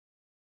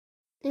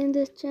in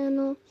this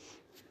channel.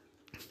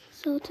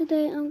 So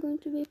today I'm going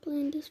to be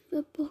playing this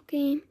football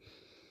game,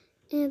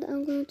 and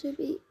I'm going to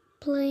be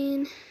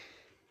playing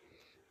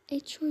a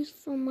choice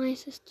from my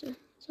sister.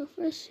 So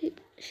first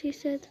she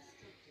said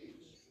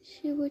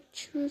she would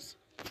choose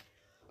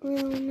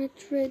Real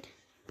Madrid.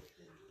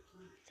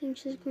 I think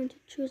she's going to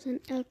choose an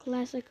El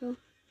Clasico,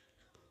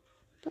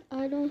 but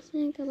I don't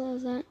think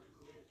about that.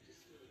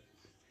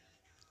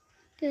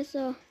 Okay,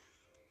 so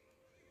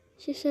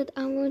she said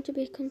I'm going to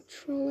be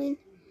controlling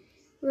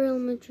Real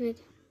Madrid.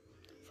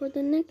 For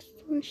the next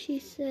one, she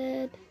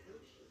said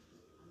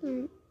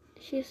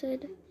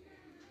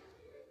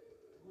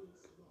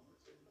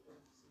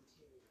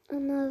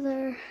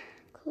another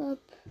club.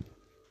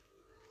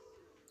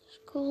 It's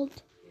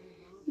called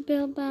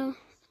Bilbao,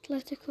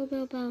 Atletico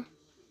Bilbao.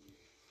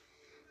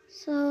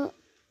 So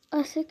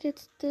I think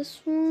it's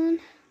this one.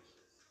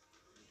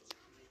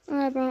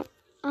 Alright, bro.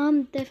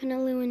 I'm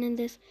definitely winning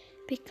this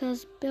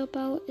because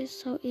Bilbao is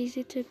so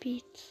easy to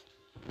beat.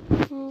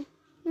 Well,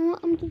 you know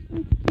what? I'm just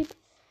going to keep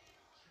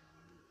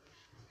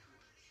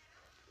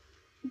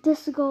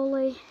this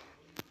goalie.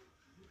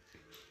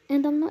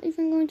 And I'm not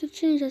even going to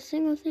change a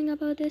single thing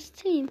about this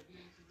team.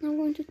 I'm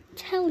going to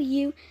tell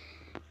you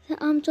that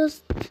I'm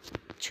just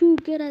too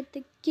good at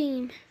the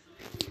game.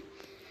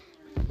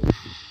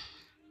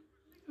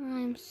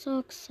 I'm so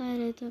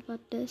excited about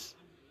this.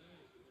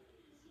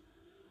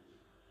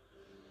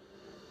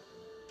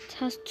 It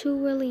has two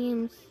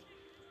Williams.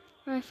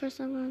 Right, first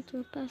I'm going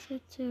to pass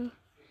it to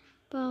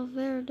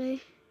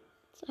Valverde.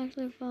 It's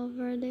actually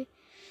Valverde.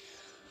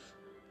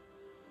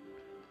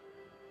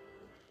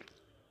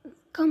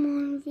 Come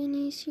on,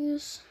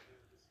 Vinicius.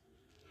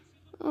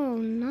 Oh,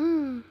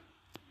 no.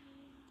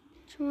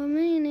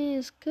 Chouameni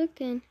is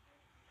cooking.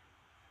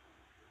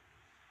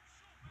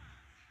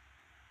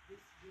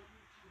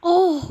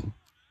 Oh!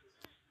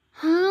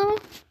 How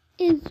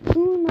is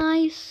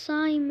Unai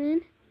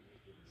Simon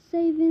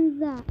saving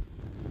that?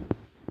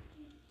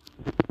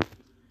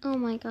 Oh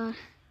my god.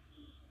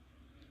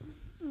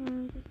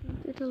 I'm just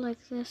going to do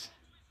like this.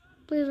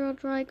 Please,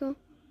 Rodrigo.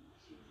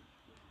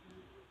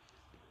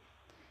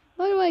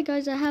 By the way,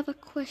 guys, I have a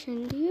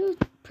question. Do you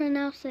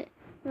pronounce it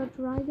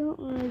Rodrigo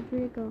or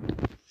Rodrigo?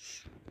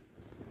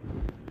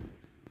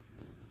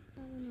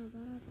 I don't know,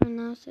 but I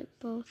pronounce it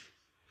both.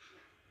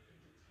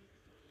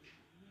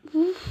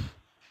 Oof.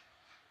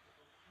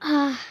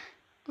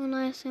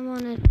 Unai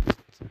Simon is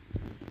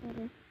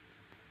better.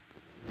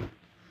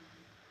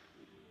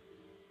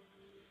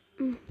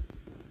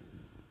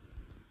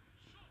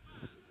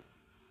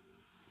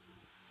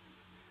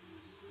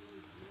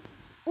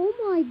 Oh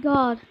my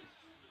god.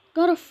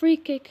 Got a free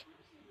kick.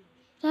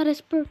 That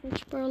is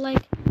perfect, bro.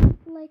 Like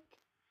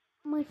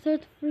my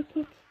third free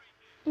kick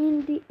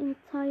in the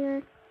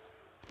entire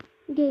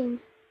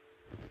game.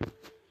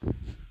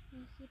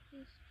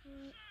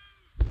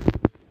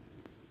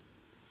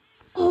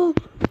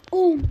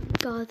 Oh my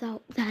god,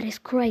 that is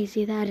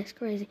crazy. That is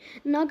crazy.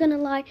 Not gonna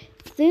lie,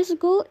 this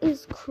goal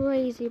is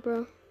crazy,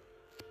 bro.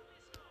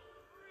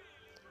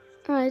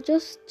 Alright,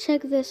 just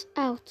check this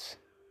out.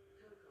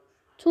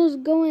 It was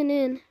going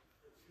in,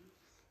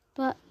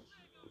 but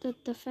the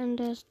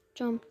defenders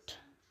jumped.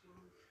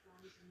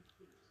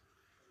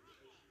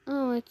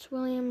 Oh, it's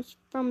Williams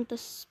from the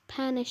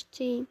Spanish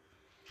team.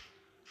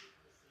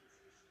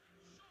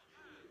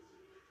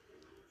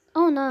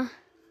 Oh, nah.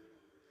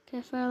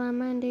 Okay,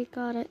 Mandy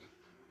got it.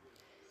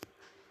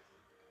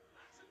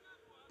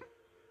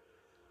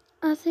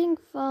 I think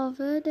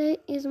Valverde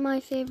is my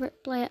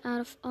favorite player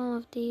out of all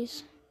of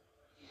these.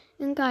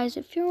 And guys,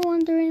 if you're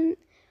wondering,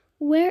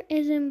 where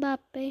is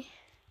Mbappe?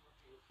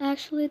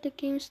 Actually, the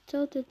game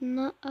still did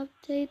not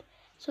update,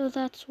 so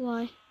that's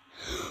why.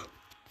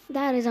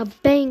 That is a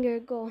banger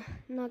goal.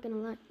 Not gonna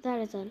lie, that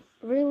is a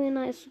really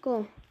nice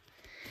goal.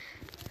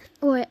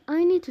 Wait,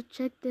 I need to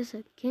check this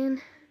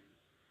again.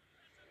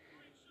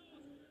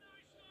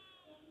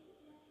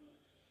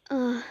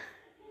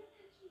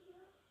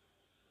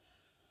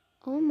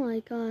 Oh my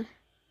god.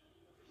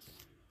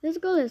 This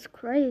goal is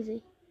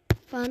crazy.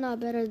 But not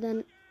better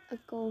than a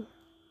goal.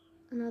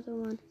 Another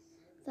one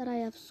that I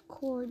have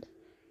scored.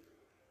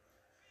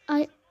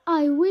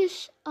 I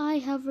wish I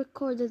have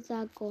recorded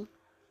that goal.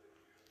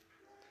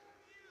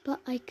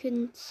 But I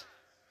couldn't.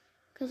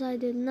 Because I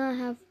did not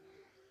have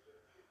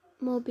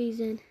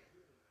Mobizen.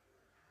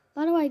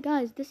 By the way,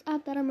 guys, this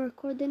app that I'm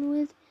recording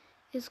with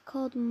is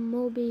called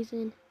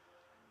Mobizen.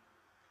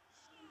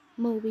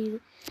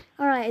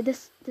 Alright,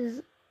 this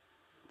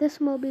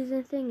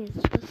Mobizen thing is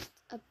just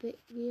a bit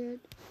weird.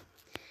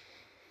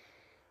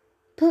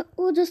 But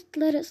we'll just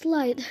let it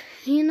slide.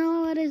 You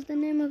know what is the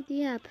name of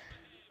the app?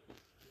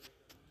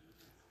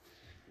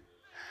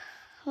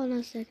 Hold on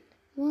a second.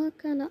 What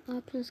kind of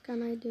options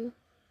can I do?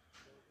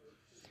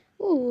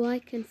 Oh, I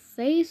can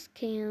face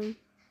cam.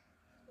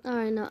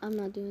 Alright, no, I'm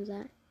not doing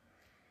that.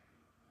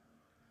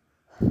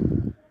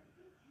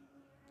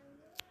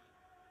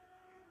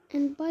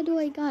 And by the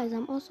way, guys,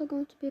 I'm also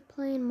going to be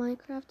playing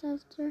Minecraft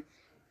after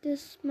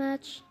this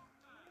match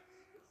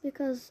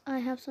because I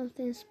have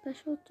something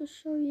special to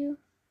show you.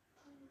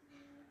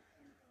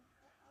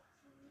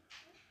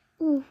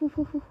 Ooh, ooh,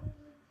 ooh, ooh.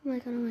 Oh my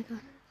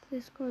god.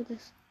 Please score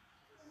this.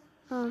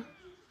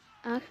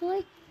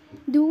 Actually,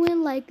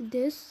 doing like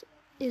this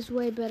is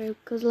way better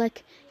because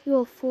like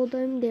you'll fool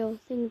them, they'll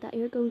think that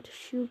you're going to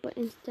shoot, but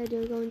instead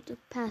you're going to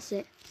pass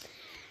it.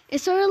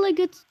 It's a really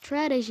good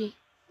strategy.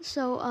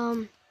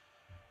 So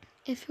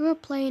if you were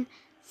playing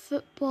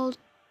football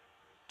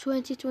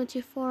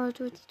 2024 or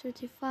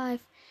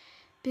 2025,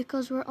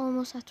 because we're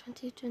almost at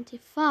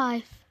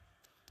 2025,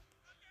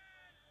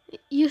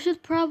 you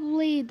should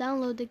probably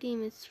download the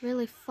game. It's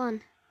really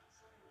fun.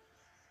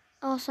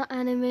 Also,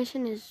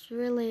 animation is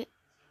really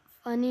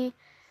funny.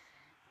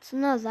 It's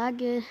not that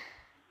good.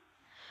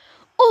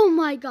 Oh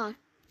my god!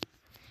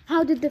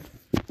 How did the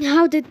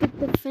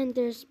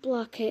defenders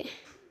block it?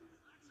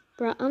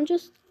 Bro, I'm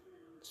just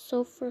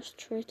so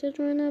frustrated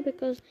right now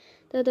because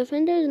the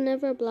defenders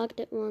never blocked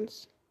it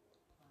once.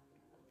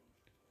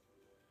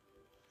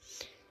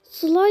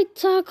 Slide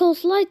tackle,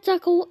 slide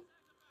tackle.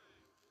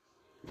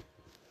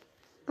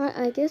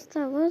 I guess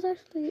that was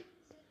actually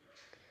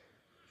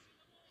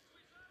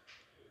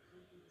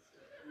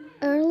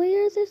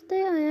earlier this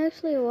day. I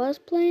actually was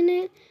playing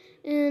it,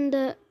 and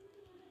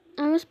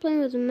I was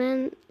playing with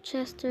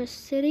Manchester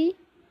City.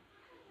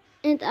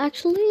 And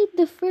actually,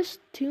 the first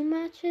two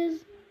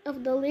matches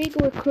of the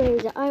league were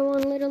crazy. I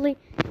won literally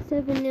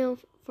 7-0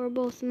 for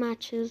both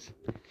matches.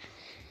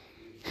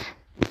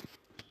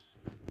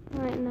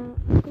 Right now,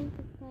 I'm going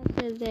to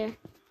pass it there.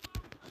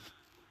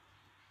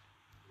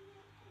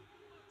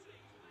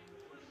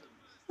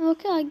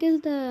 Okay, I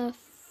guess the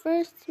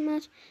first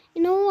match.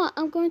 You know what?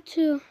 I'm going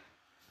to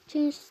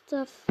change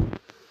stuff.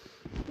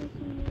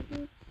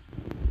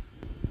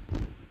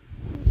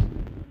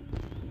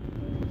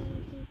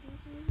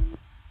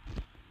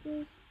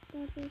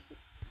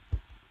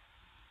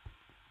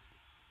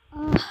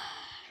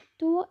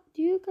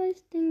 Do you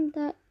guys think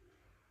that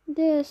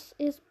this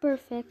is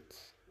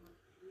perfect?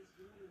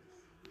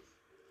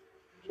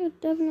 Should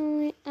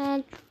definitely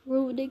add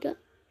Rudiger.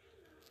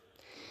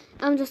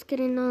 I'm just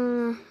kidding.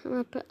 No. I'm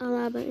gonna put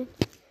Alaba in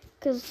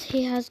because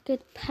he has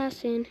good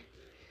passing.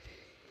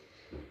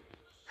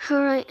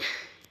 All right.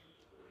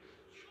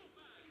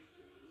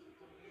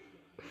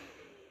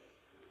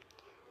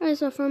 Alright,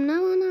 so from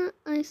now on,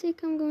 I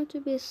think I'm going to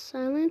be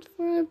silent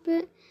for a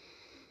bit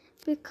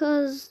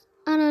because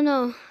I don't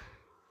know.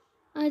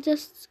 I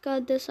just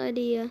got this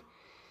idea,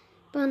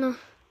 but no,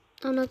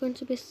 I'm not going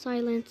to be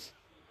silent.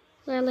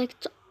 I like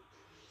to.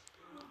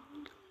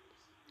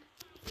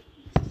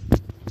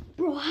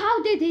 Bro,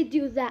 how did he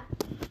do that?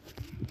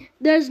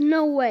 There's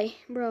no way,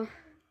 bro.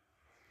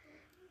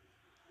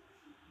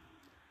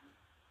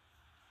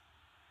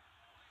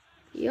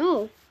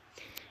 Yo,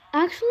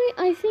 actually,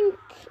 I think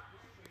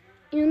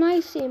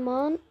Unai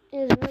Simon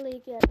is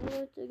really good. I'm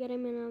going to get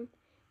him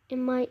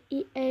in my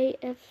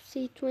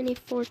EAFC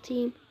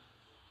 2014.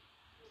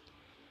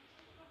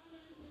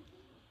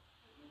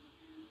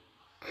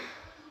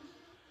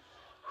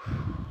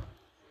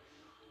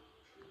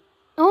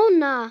 Oh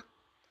nah,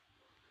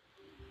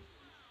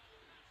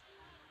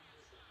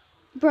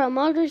 bro,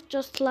 Modric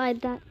just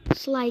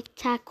slide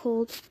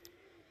tackled.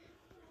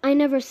 I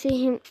never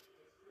see him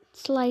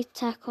slide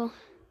tackle.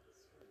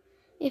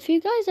 If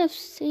you guys have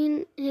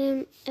seen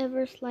him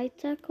ever slide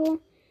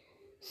tackle,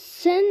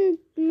 send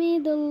me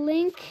the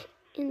link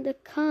in the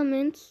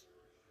comments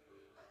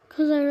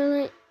because I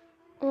really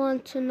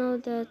want to know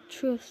the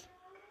truth.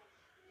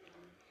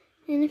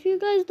 And if you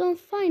guys don't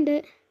find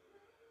it,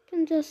 you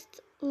can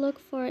just look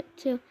for it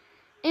too.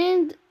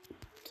 And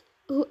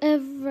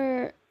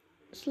whoever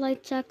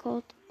slide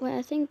tackled, well,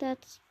 I think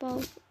that's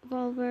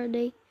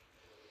Valverde.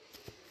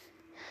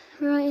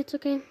 Right, it's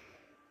okay.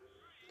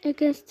 You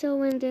can still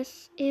win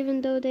this, even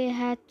though they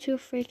had 2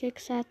 free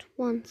kicks at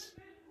once.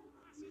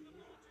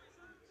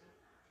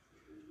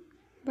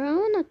 But I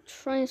wanna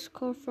try and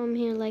score from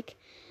here. Like,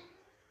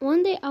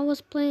 one day I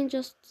was playing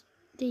just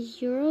the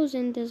Euros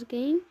in this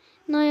game.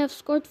 Now I have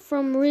scored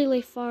from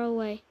really far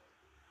away.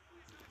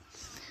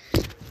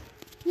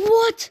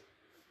 What?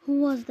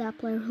 Who was that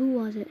player? Who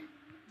was it?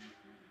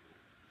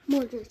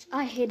 Modric.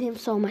 I hate him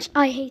so much.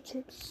 I hate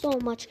him so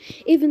much.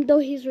 Even though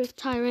he's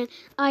retiring,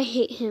 I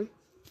hate him.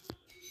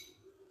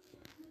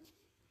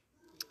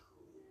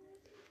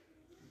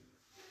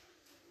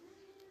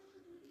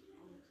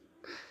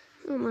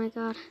 Oh my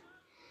god.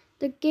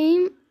 The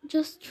game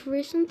just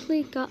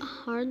recently got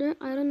harder.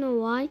 I don't know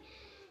why.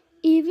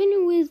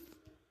 Even with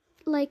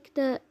like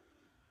the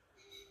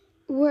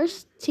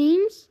worst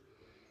teams,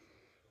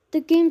 the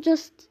game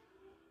just,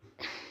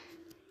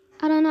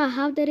 I don't know,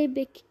 how did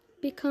it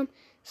become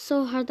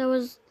so hard?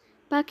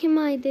 Back in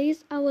my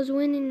days, I was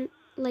winning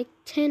like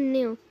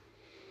 10-0.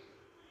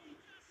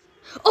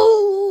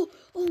 Oh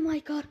my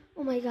god.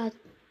 Oh my god.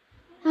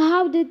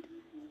 How did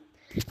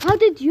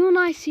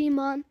Unai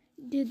Simon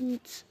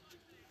didn't,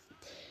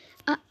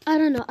 I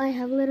don't know. I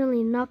have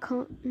literally no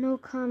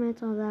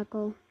comment on that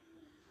goal.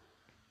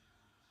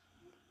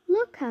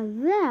 Look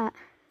at that.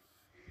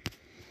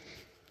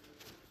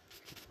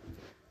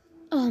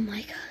 Oh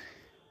my god.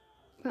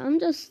 Bro, I'm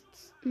just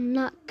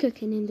not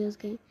cooking in this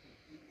game.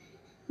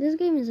 This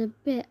game is a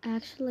bit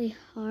actually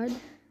hard,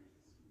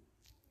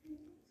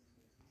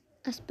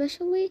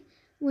 especially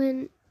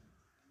in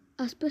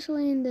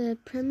the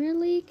Premier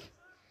League.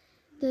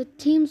 The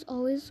teams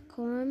always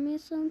score on me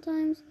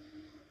sometimes,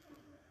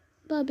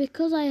 but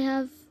because I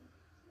have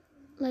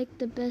like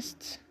the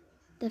best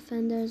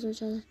defenders,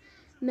 which are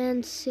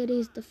Man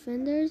City's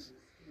defenders,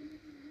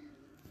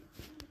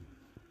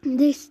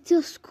 they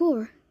still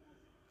score.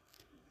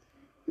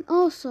 And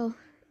also,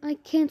 I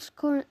can't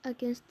score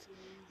against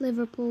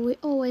Liverpool.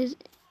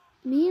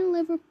 Me and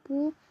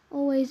Liverpool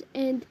always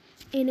end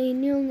in a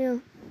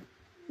 0-0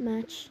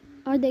 match,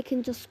 or they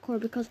can just score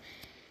because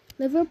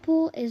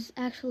Liverpool is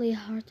actually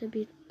hard to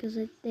beat because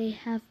they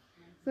have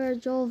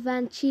Virgil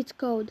van cheat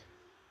code.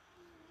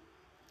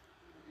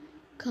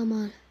 Come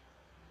on.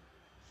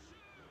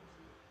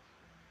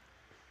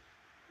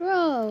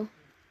 Bro.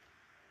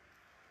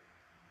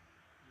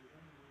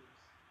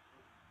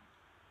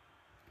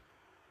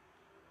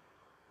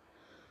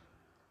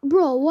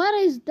 Bro, what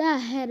is that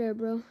header,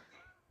 bro?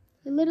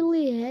 He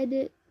literally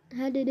headed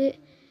it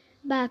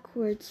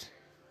backwards.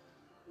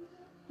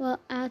 Well,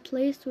 at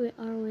least we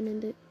are winning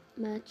the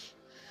match.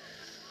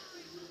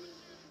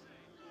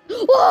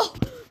 Oh!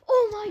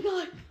 Oh my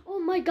god! Oh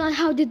my god,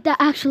 how did that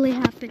actually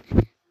happen?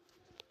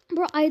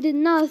 Bro, I did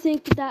not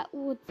think that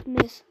would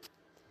miss.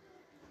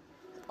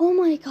 Oh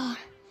my god.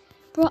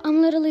 Bro,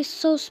 I'm literally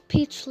so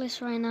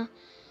speechless right now.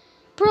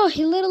 Bro,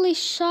 he literally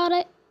shot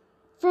it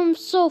from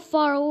so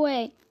far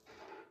away.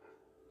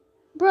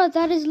 Bro,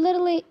 that is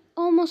literally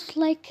almost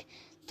like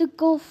the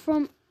goal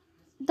from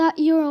that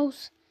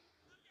Euros.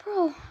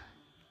 Bro,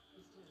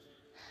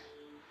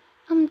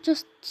 I'm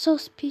just so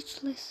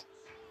speechless.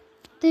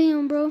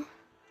 Damn, bro.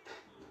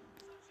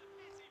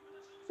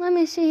 Let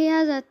me see, he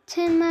has a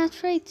 10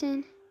 match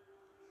rating.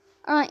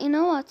 Alright, you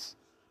know what?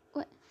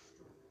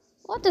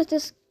 What does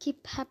this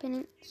keep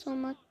happening so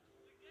much?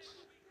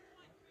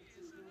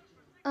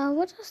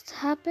 What just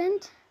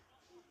happened?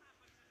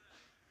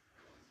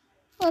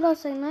 Hold on a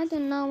second, I do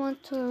not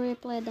want to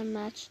replay the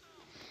match.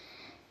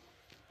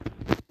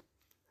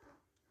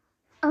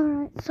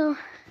 Alright, so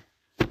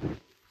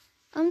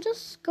I'm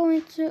just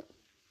going to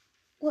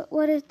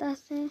what is that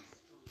thing?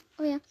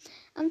 Oh yeah.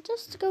 I'm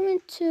just going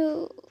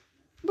to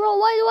bro,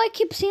 why do I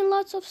keep seeing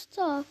lots of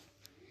stuff?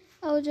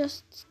 Oh,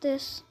 just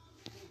this.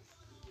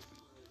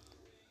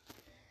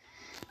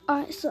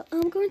 Alright, so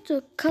I'm going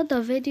to cut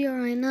the video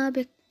right now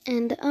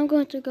and I'm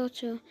going to go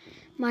to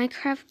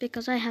Minecraft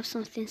because I have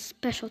something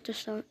special to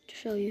show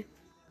you.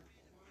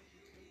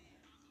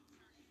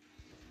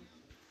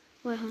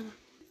 Wait, hold on.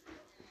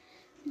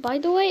 By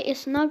the way,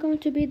 it's not going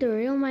to be the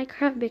real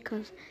Minecraft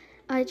because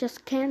I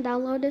just can't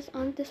download this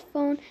on this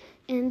phone,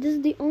 and this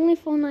is the only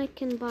phone I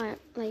can buy.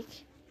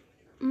 Like,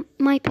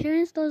 my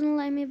parents doesn't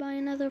let me buy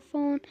another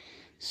phone,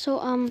 so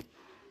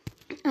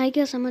I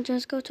guess I'm gonna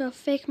just go to a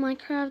fake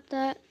Minecraft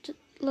that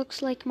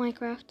looks like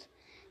Minecraft.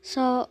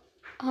 So,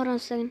 hold on a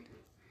second.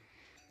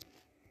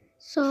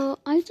 So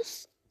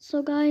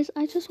guys,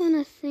 I just want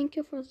to thank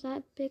you for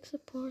that big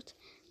support.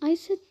 I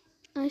said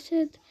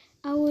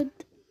I would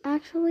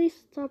actually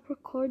stop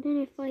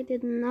recording if I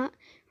did not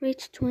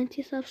reach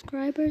 20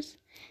 subscribers.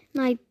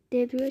 And I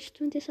did reach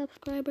 20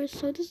 subscribers,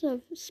 so this is a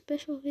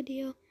special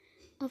video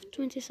of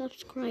 20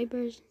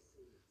 subscribers.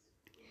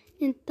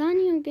 In that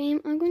new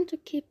game, I'm going to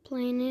keep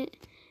playing it.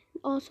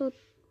 Also,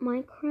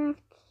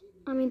 Minecraft,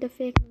 the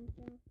fake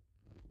Minecraft.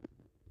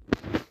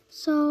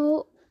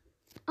 So,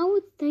 I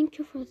would thank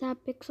you for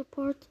that big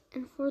support,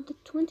 and for the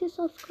 20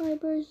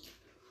 subscribers,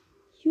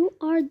 you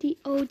are the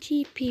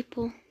OG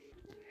people.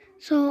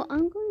 So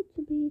I'm going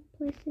to be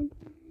placing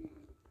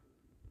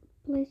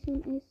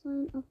a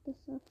sign of the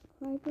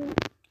subscriber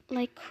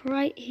like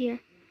right here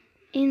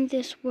in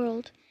this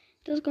world.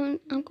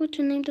 I'm going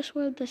to name this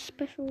world the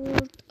special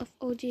world of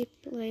OG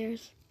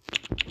players.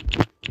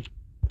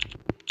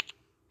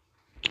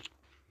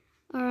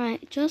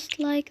 Alright, just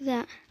like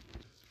that.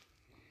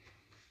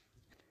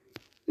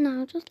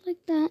 Now, just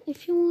like that,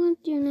 if you want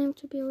your name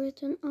to be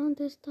written on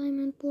this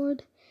diamond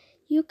board,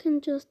 you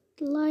can just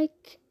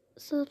like,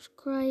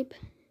 subscribe,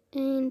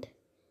 and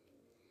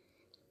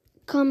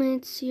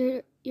comment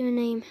your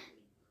name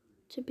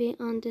to be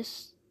on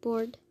this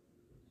board,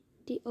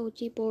 the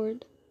OG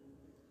board.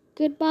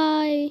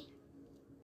 Goodbye.